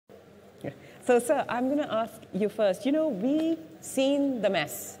So, sir, I'm going to ask you first. You know, we've seen the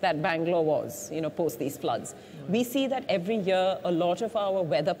mess that Bangalore was, you know, post these floods. We see that every year a lot of our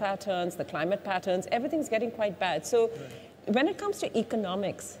weather patterns, the climate patterns, everything's getting quite bad. So when it comes to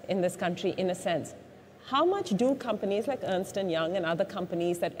economics in this country, in a sense, how much do companies like Ernst & Young and other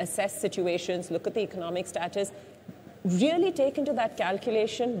companies that assess situations, look at the economic status, really take into that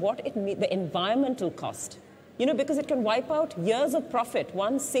calculation what it means, the environmental cost? You know, because it can wipe out years of profit.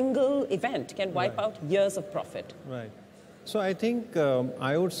 One single event can wipe out years of profit. Right. So I think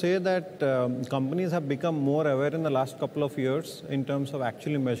I would say that companies have become more aware in the last couple of years in terms of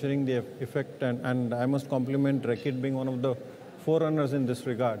actually measuring the effect, and I must compliment Reckitt being one of the forerunners in this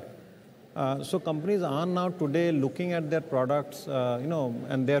regard. So companies are now today looking at their products, you know,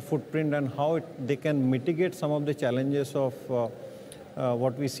 and their footprint and how they can mitigate some of the challenges of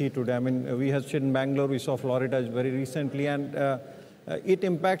what we see today. I mean, we have seen in Bangalore, we saw Florida very recently, and it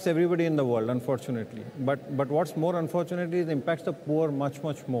impacts everybody in the world, unfortunately. But what's more unfortunate is it impacts the poor much,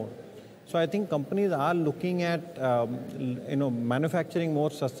 much more. So I think companies are looking at, you know, manufacturing more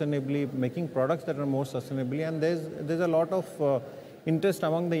sustainably, making products that are more sustainably, and there's a lot of interest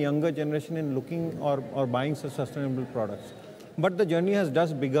among the younger generation in looking or buying such sustainable products. But the journey has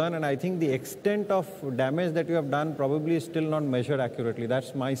just begun, and I think the extent of damage that you have done probably is still not measured accurately.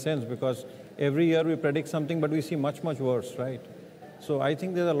 That's my sense, because every year we predict something, but we see much, much worse, right? So I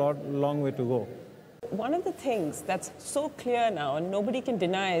think there's a long way to go. One of the things that's so clear now, and nobody can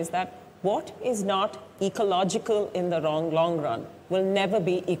deny, is that what is not ecological in the long run will never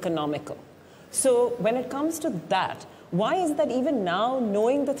be economical. So when it comes to that, why is it that even now,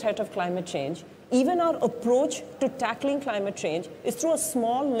 knowing the threat of climate change, even our approach to tackling climate change is through a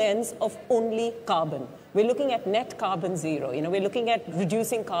small lens of only carbon? We're looking at net carbon zero. You know, we're looking at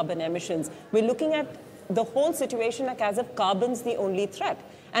reducing carbon emissions. We're looking at the whole situation like as if carbon's the only threat.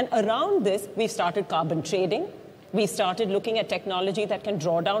 And around this, we've started carbon trading. We've started looking at technology that can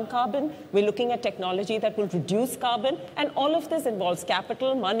draw down carbon. We're looking at technology that will reduce carbon. And all of this involves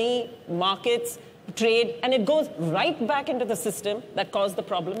capital, money, markets, trade, and it goes right back into the system that caused the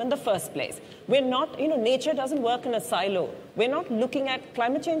problem in the first place. We're not, you know, nature doesn't work in a silo. We're not looking at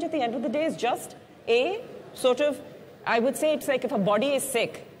climate change at the end of the day is just a sort of, I would say it's like if a body is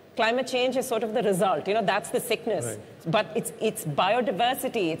sick, climate change is sort of the result, you know, that's the sickness. Right. But it's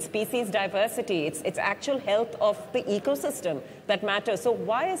biodiversity, it's species diversity, it's actual health of the ecosystem that matters. So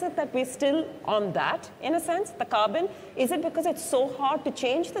why is it that we're still on that, in a sense, the carbon? Is it because it's so hard to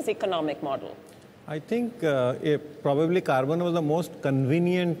change this economic model? I think probably carbon was the most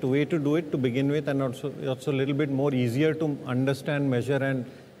convenient way to do it to begin with, and also a little bit more easier to understand, measure, and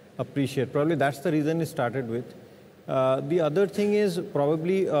appreciate. Probably that's the reason it started with. The other thing is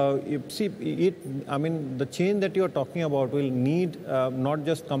probably, I mean, the change that you're talking about will need not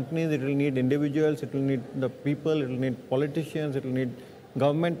just companies, it will need individuals, it will need the people, it will need politicians, it will need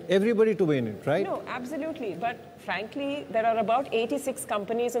government, everybody to be in it, right? No, absolutely. But frankly, there are about 86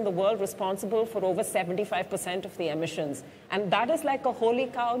 companies in the world responsible for over 75% of the emissions. And that is like a holy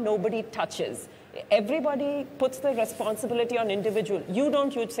cow nobody touches. Everybody puts the responsibility on individual. You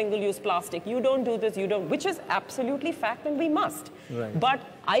don't use single-use plastic. You don't do this. You don't, which is absolutely fact, and we must. Right. But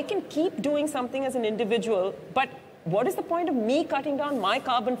I can keep doing something as an individual, but what is the point of me cutting down my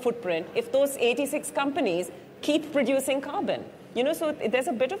carbon footprint if those 86 companies keep producing carbon? You know, so there's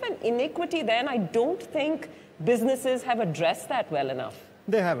a bit of an inequity there, and I don't think businesses have addressed that well enough.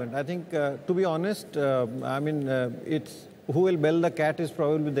 They haven't. I think, to be honest, I mean, it's who will bell the cat is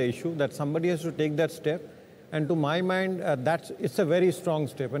probably the issue, that somebody has to take that step. And to my mind, it's a very strong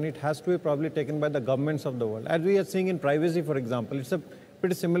step, and it has to be probably taken by the governments of the world. As we are seeing in privacy, for example, it's a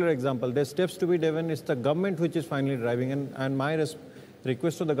pretty similar example. There's steps to be taken. It's the government which is finally driving, and my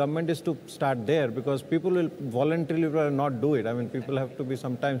request to the government is to start there, because people will voluntarily not do it. I mean, people have to be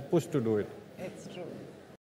sometimes pushed to do it.